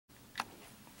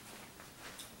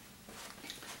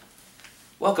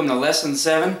Welcome to Lesson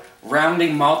 7,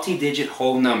 Rounding Multi-Digit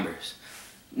Whole Numbers.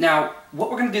 Now, what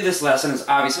we're going to do this lesson is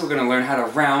obviously we're going to learn how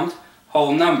to round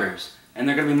whole numbers. And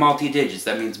they're going to be multi-digits.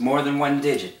 That means more than one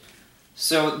digit.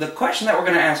 So the question that we're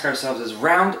going to ask ourselves is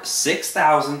round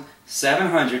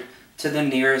 6,700 to the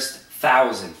nearest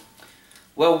thousand.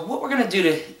 Well, what we're going to do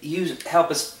to help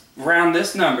us round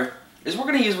this number is we're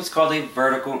going to use what's called a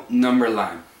vertical number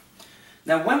line.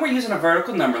 Now, when we're using a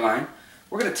vertical number line,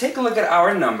 we're going to take a look at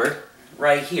our number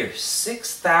right here,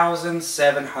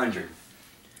 6,700.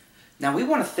 Now we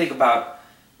want to think about,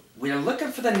 we're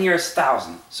looking for the nearest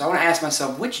thousand. So I want to ask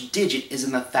myself, which digit is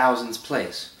in the thousands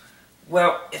place?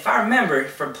 Well, if I remember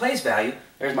from place value,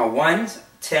 there's my ones,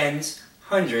 tens,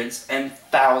 hundreds, and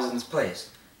thousands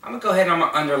place. I'm going to go ahead and I'm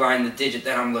going to underline the digit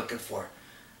that I'm looking for,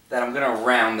 that I'm going to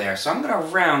round there. So I'm going to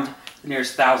round the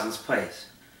nearest thousands place.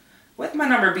 With my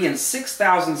number being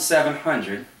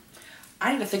 6,700,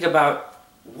 I need to think about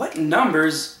what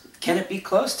numbers can it be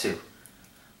close to?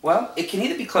 Well, it can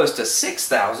either be close to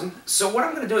 6,000, so what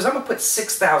I'm going to do is I'm going to put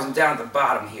 6,000 down at the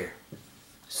bottom here.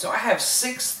 So I have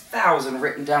 6,000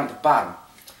 written down at the bottom.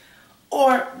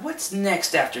 Or, what's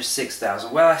next after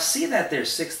 6,000? Well, I see that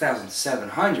there's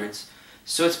 6,700s,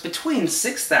 so it's between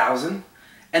 6,000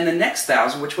 and the next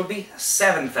thousand, which would be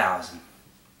 7,000.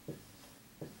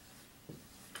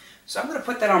 So I'm going to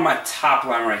put that on my top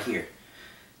line right here.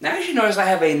 Now, as you notice, I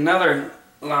have another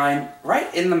line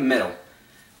right in the middle.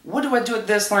 What do I do with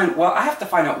this line? Well, I have to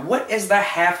find out what is the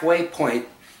halfway point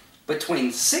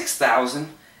between 6,000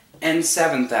 and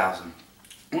 7,000.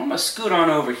 Well, I'm going to scoot on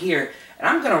over here, and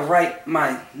I'm going to write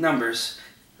my numbers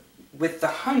with the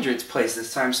hundreds place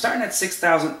this time, starting at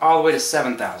 6,000 all the way to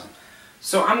 7,000.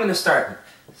 So I'm going to start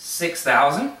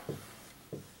 6,000,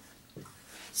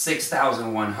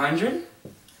 6,100,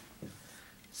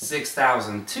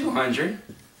 6,200,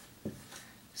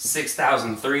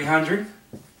 6,300,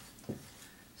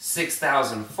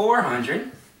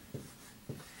 6,400,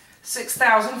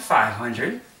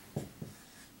 6,500,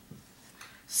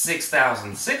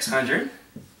 6,600,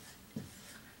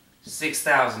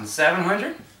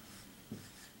 6,700,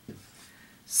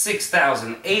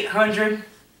 6,800,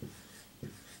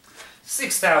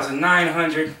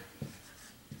 6,900,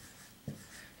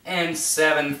 and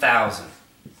 7,000.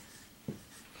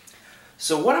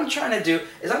 So what I'm trying to do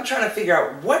is I'm trying to figure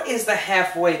out what is the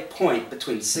halfway point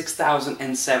between 6,000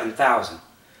 and 7,000.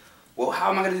 Well,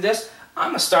 how am I going to do this? I'm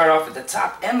going to start off at the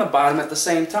top and the bottom at the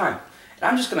same time. And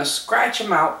I'm just going to scratch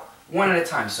them out one at a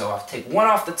time. So I'll take one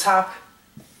off the top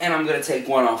and I'm going to take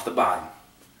one off the bottom.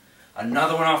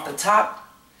 Another one off the top,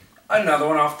 another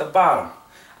one off the bottom.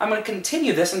 I'm going to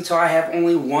continue this until I have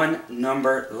only one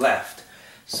number left.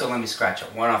 So let me scratch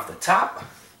it. One off the top,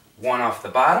 one off the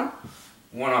bottom,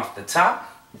 one off the top,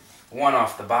 one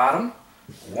off the bottom,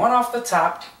 one off the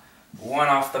top, one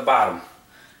off the bottom.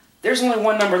 There's only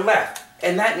one number left,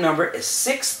 and that number is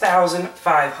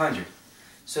 6,500.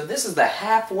 So this is the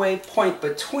halfway point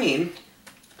between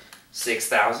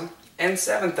 6,000 and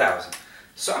 7,000.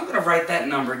 So I'm going to write that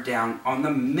number down on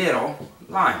the middle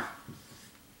line.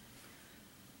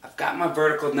 I've got my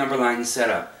vertical number line set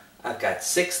up. I've got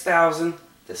 6,000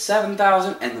 to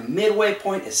 7,000, and the midway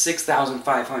point is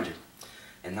 6,500.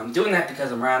 And I'm doing that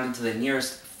because I'm rounding to the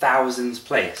nearest thousands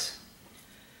place.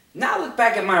 Now look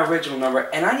back at my original number,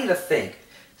 and I need to think.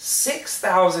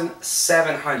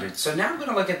 6,700. So now I'm going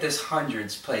to look at this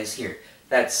hundreds place here.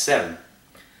 That's 7.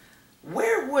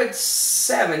 Where would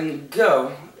 7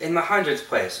 go in the hundreds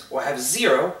place? Well, I have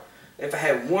 0. If I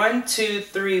had 1, 2,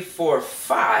 3, 4,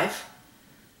 5,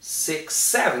 6,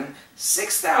 7,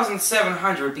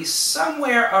 6,700 would be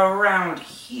somewhere around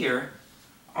here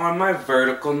on my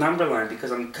vertical number line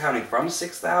because I'm counting from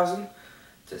 6,000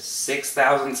 to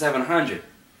 6,700.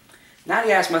 Now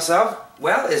you ask myself,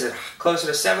 well, is it closer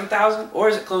to 7,000 or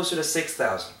is it closer to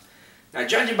 6,000? Now,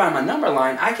 judging by my number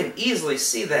line, I can easily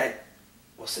see that,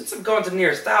 well, since I'm going to the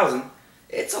nearest thousand,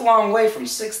 it's a long way from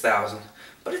 6,000,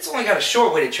 but it's only got a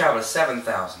short way to travel to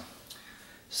 7,000.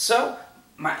 So,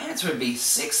 my answer would be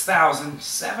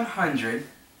 6,700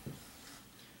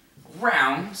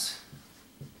 rounds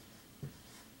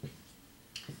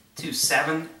to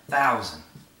 7,000.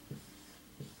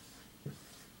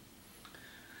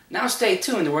 Now stay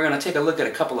tuned and we're going to take a look at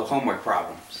a couple of homework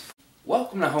problems.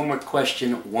 Welcome to homework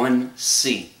question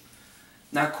 1C.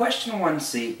 Now question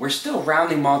 1C, we're still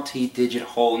rounding multi-digit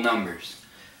whole numbers.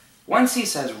 1C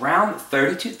says round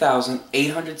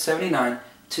 32,879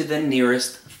 to the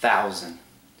nearest thousand.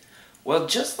 Well,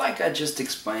 just like I just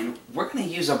explained, we're going to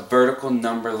use a vertical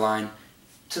number line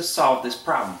to solve this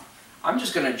problem. I'm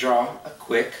just going to draw a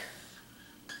quick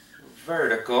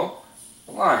vertical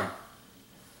line.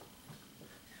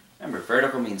 Remember,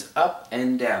 vertical means up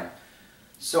and down.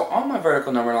 So on my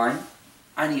vertical number line,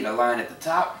 I need a line at the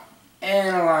top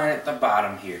and a line at the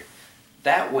bottom here.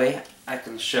 That way I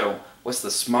can show what's the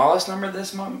smallest number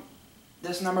this number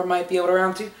might be able to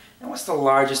round to, and what's the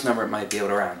largest number it might be able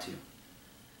to round to.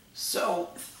 So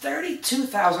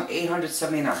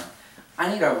 32,879.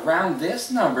 I need to round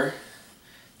this number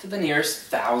to the nearest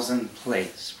thousand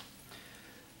place.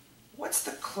 What's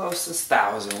the closest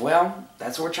thousand? Well,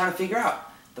 that's what we're trying to figure out.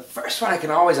 The first one I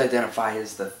can always identify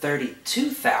is the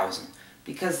 32,000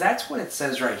 because that's what it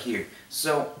says right here.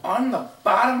 So on the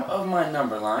bottom of my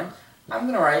number line, I'm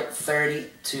going to write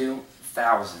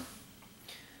 32,000.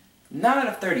 Now that I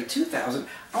have 32,000,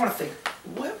 I want to think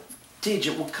what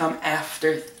digit will come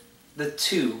after the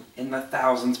 2 in the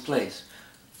thousands place.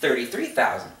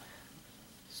 33,000.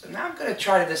 So now I'm going to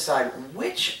try to decide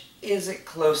which is it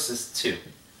closest to.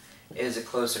 Is it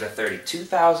closer to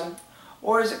 32,000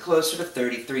 or is it closer to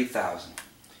 33,000?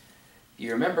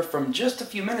 You remember from just a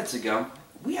few minutes ago,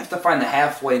 we have to find the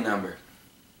halfway number.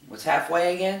 What's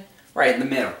halfway again? Right in the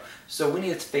middle. So we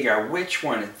need to figure out which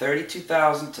one,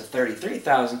 32,000 to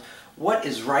 33,000, what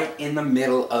is right in the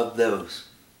middle of those.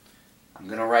 I'm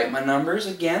going to write my numbers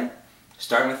again,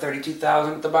 starting with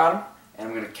 32,000 at the bottom, and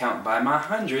I'm going to count by my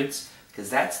hundreds, because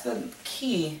that's the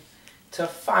key to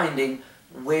finding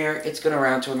where it's going to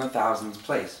round to in the thousands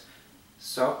place.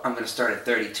 So I'm going to start at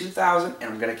 32,000 and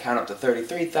I'm going to count up to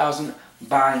 33,000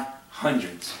 by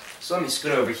hundreds. So let me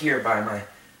scoot over here by my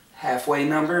halfway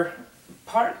number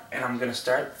part, and I'm going to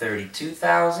start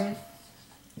 32,000,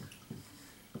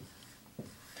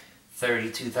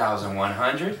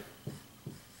 32,100,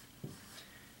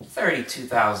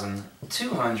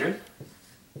 32,200,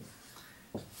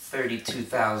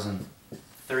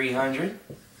 32,300,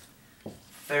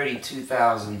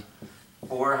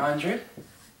 32,400,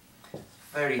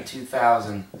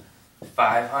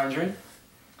 32,500,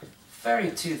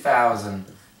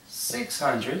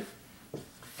 32,600,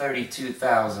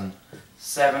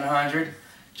 32,700.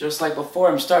 Just like before,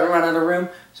 I'm starting to run out of room,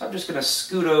 so I'm just going to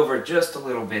scoot over just a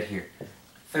little bit here.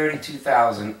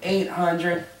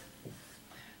 32,800,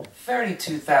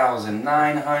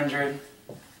 32,900,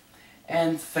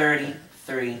 and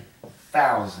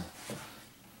 33,000.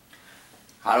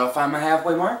 How do I find my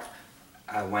halfway mark?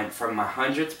 I went from my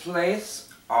hundredth place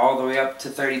all the way up to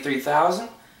 33,000.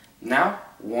 Now,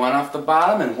 one off the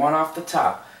bottom and one off the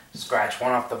top. Scratch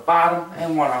one off the bottom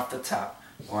and one off the top.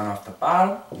 One off the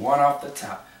bottom, one off the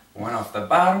top. One off the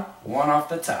bottom, one off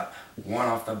the top. One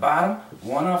off the bottom,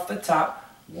 one off the top.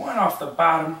 One off the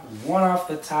bottom, one off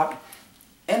the top.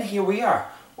 And here we are.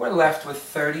 We're left with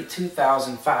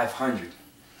 32,500.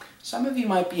 Some of you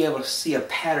might be able to see a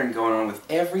pattern going on with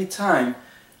every time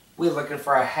we're looking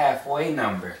for a halfway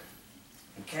number.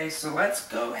 Okay, so let's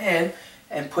go ahead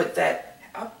and put that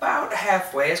about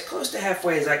halfway, as close to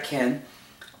halfway as I can,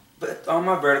 but on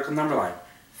my vertical number line.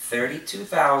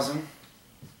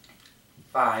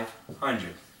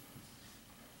 32,500.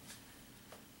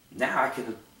 Now I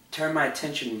can turn my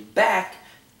attention back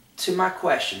to my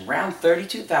question. Round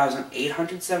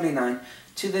 32,879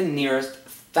 to the nearest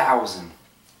thousand.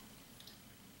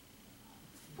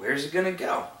 Where's it going to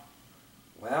go?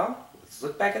 Well, let's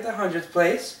look back at the hundredth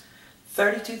place.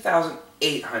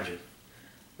 32,800.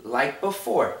 Like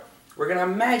before, we're going to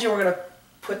imagine we're going to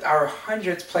put our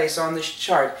hundredth place on this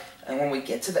chart, and when we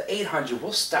get to the 800,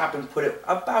 we'll stop and put it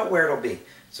about where it'll be.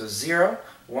 So 0,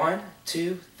 1,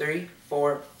 2, 3,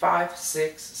 4, 5,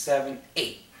 6, 7,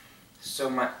 8. So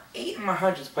my 8 in my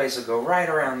hundredth place will go right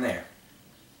around there.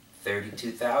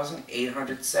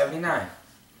 32,879.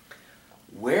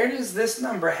 Where does this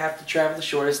number have to travel the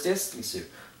shortest distance to?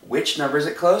 Which number is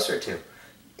it closer to?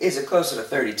 Is it closer to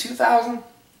 32,000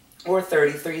 or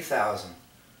 33,000?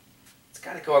 It's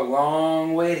got to go a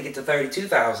long way to get to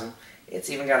 32,000. It's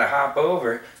even got to hop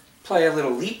over, play a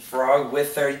little leapfrog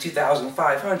with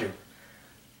 32,500.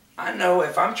 I know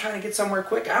if I'm trying to get somewhere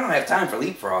quick, I don't have time for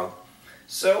leapfrog.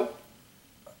 So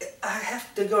I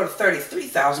have to go to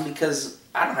 33,000 because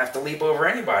I don't have to leap over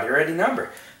anybody or any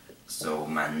number. So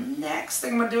my next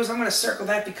thing I'm going to do is I'm going to circle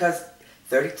that because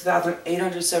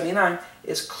 32,879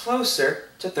 is closer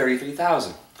to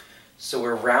 33,000. So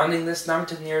we're rounding this number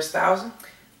to the nearest thousand.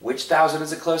 Which thousand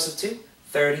is it closest to?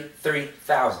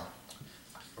 33,000.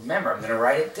 Remember, I'm going to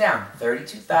write it down.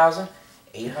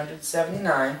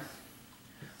 32,879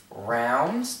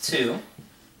 rounds to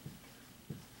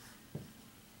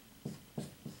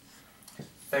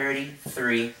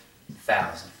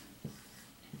 33,000.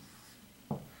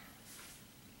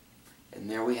 And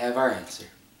there we have our answer.